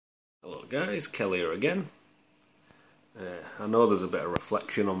guys, Kelly here again. I know there's a bit of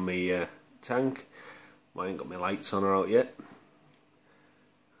reflection on my tank. I ain't got my lights on or out yet.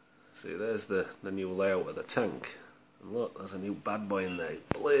 See, there's the new layout of the tank. And look, there's a new bad boy in there. He's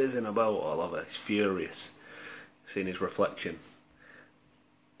blazing about all over. He's furious. Seeing his reflection.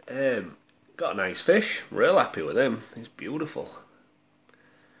 Got a nice fish. Real happy with him. He's beautiful.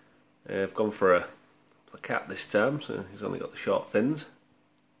 I've gone for a placat this time, so he's only got the short fins.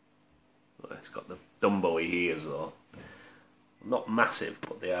 He's got the Dumbo ears though. Not massive,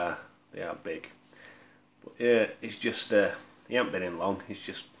 but they are big. But yeah, he's just he hasn't been in long. He's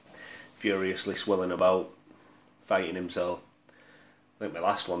just furiously swilling about, fighting himself. I think my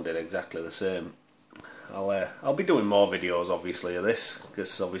last one did exactly the same. I'll be doing more videos obviously of this,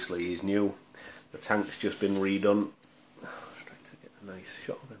 because obviously he's new. The tank's just been redone. I was trying to get a nice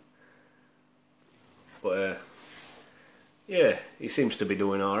shot of him. But yeah, he seems to be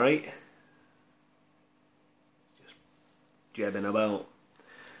doing alright. Just jabbing about.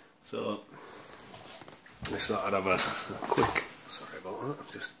 So I just thought I'd have a quick, sorry about that,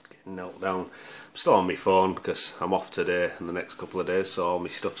 I'm just getting knelt down. I'm still on my phone because I'm off today and the next couple of days, so all my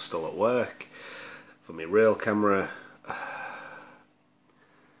stuff's still at work. For my rail camera.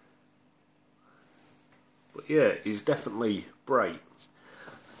 But yeah, he's definitely bright.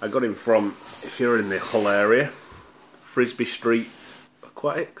 I got him from, if you're in the Hull area, Frisbee Street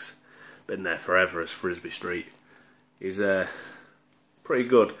Aquatics. Been there forever as Frisbee Street. He's pretty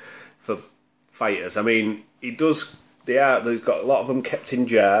good for fighters. I mean, he does. There's got a lot of them kept in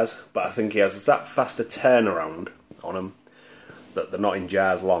jars, but I think he has that faster turnaround on them that they're not in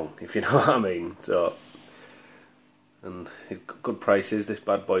jars long, if you know what I mean. So, and he's got good prices. This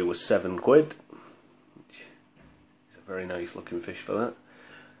bad boy was £7, which is a very nice looking fish for that.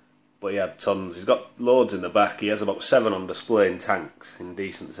 But he had tons. He's got loads in the back. He has about 7 on display in tanks, in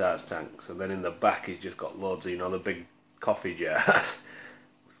decent sized tanks, and then in the back he's just got loads of, you know, the big coffee jars.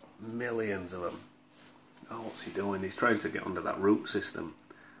 Millions of them. Oh, what's he doing? He's trying to get under that root system.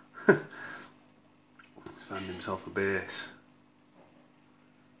 He's found himself a base.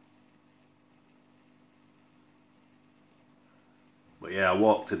 But yeah, I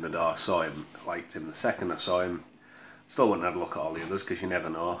walked in the door, saw him, liked him. The second I saw him, still wouldn't have a look at all the others because you never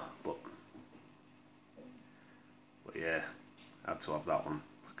know. But yeah, I had to have that one.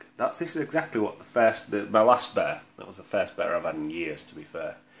 This is exactly what my last better. That was the first better I've had in years, to be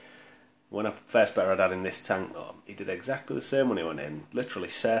fair. When I first better I'd had in this tank though, he did exactly the same when he went in. Literally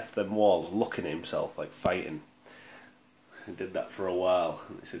surfed them walls, looking at himself like fighting. He did that for a while,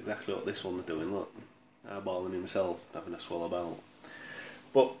 and it's exactly what this one's doing. Look, eyeballing himself, having a swallow about.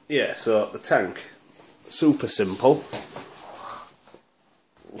 But yeah, so the tank, super simple.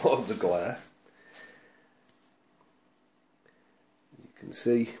 Loads of glare. You can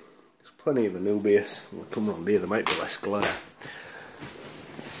see there's plenty of Anubias. We'll come round here, there might be less glare.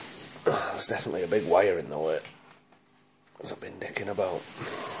 There's definitely a big wire in the way, as I've been dicking about.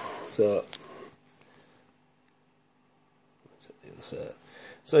 So, what's at the other side?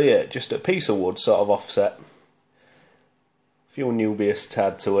 So yeah, just a piece of wood sort of offset. A few Anubias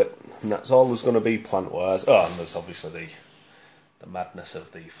tied to it, and that's all there's going to be plant wise. Oh, and there's obviously the madness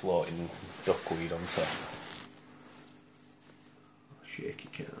of the floating duckweed on top. Shaky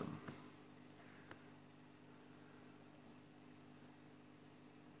cam.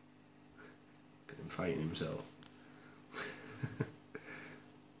 Fighting himself.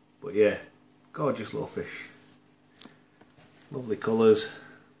 But yeah, gorgeous little fish. Lovely colours.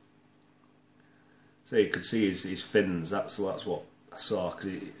 So you could see his fins. That's what I saw.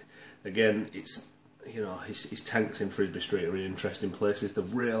 Because again, it's, you know, his tanks in Frisbee Street are in interesting places. They're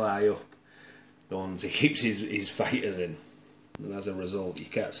real high up. The ones he keeps his fighters in, and as a result, you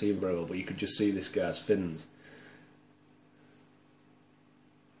can't see him very well, but you could just see this guy's fins.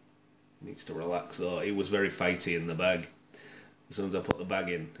 Needs to relax though. He was very fighty in the bag. As soon as I put the bag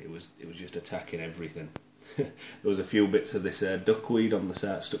in, it was just attacking everything. There was a few bits of this duckweed on the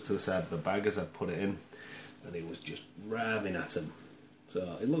side, stuck to the side of the bag as I put it in, and he was just ramming at him.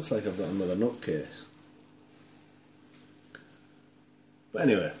 So it looks like I've got another nutcase. But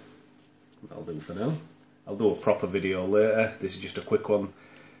anyway, that'll do for now. I'll do a proper video later. This is just a quick one,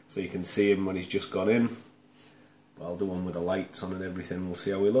 so you can see him when he's just gone in. But I'll do one with the lights on and everything. We'll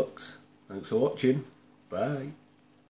see how he looks. Thanks for watching. Bye.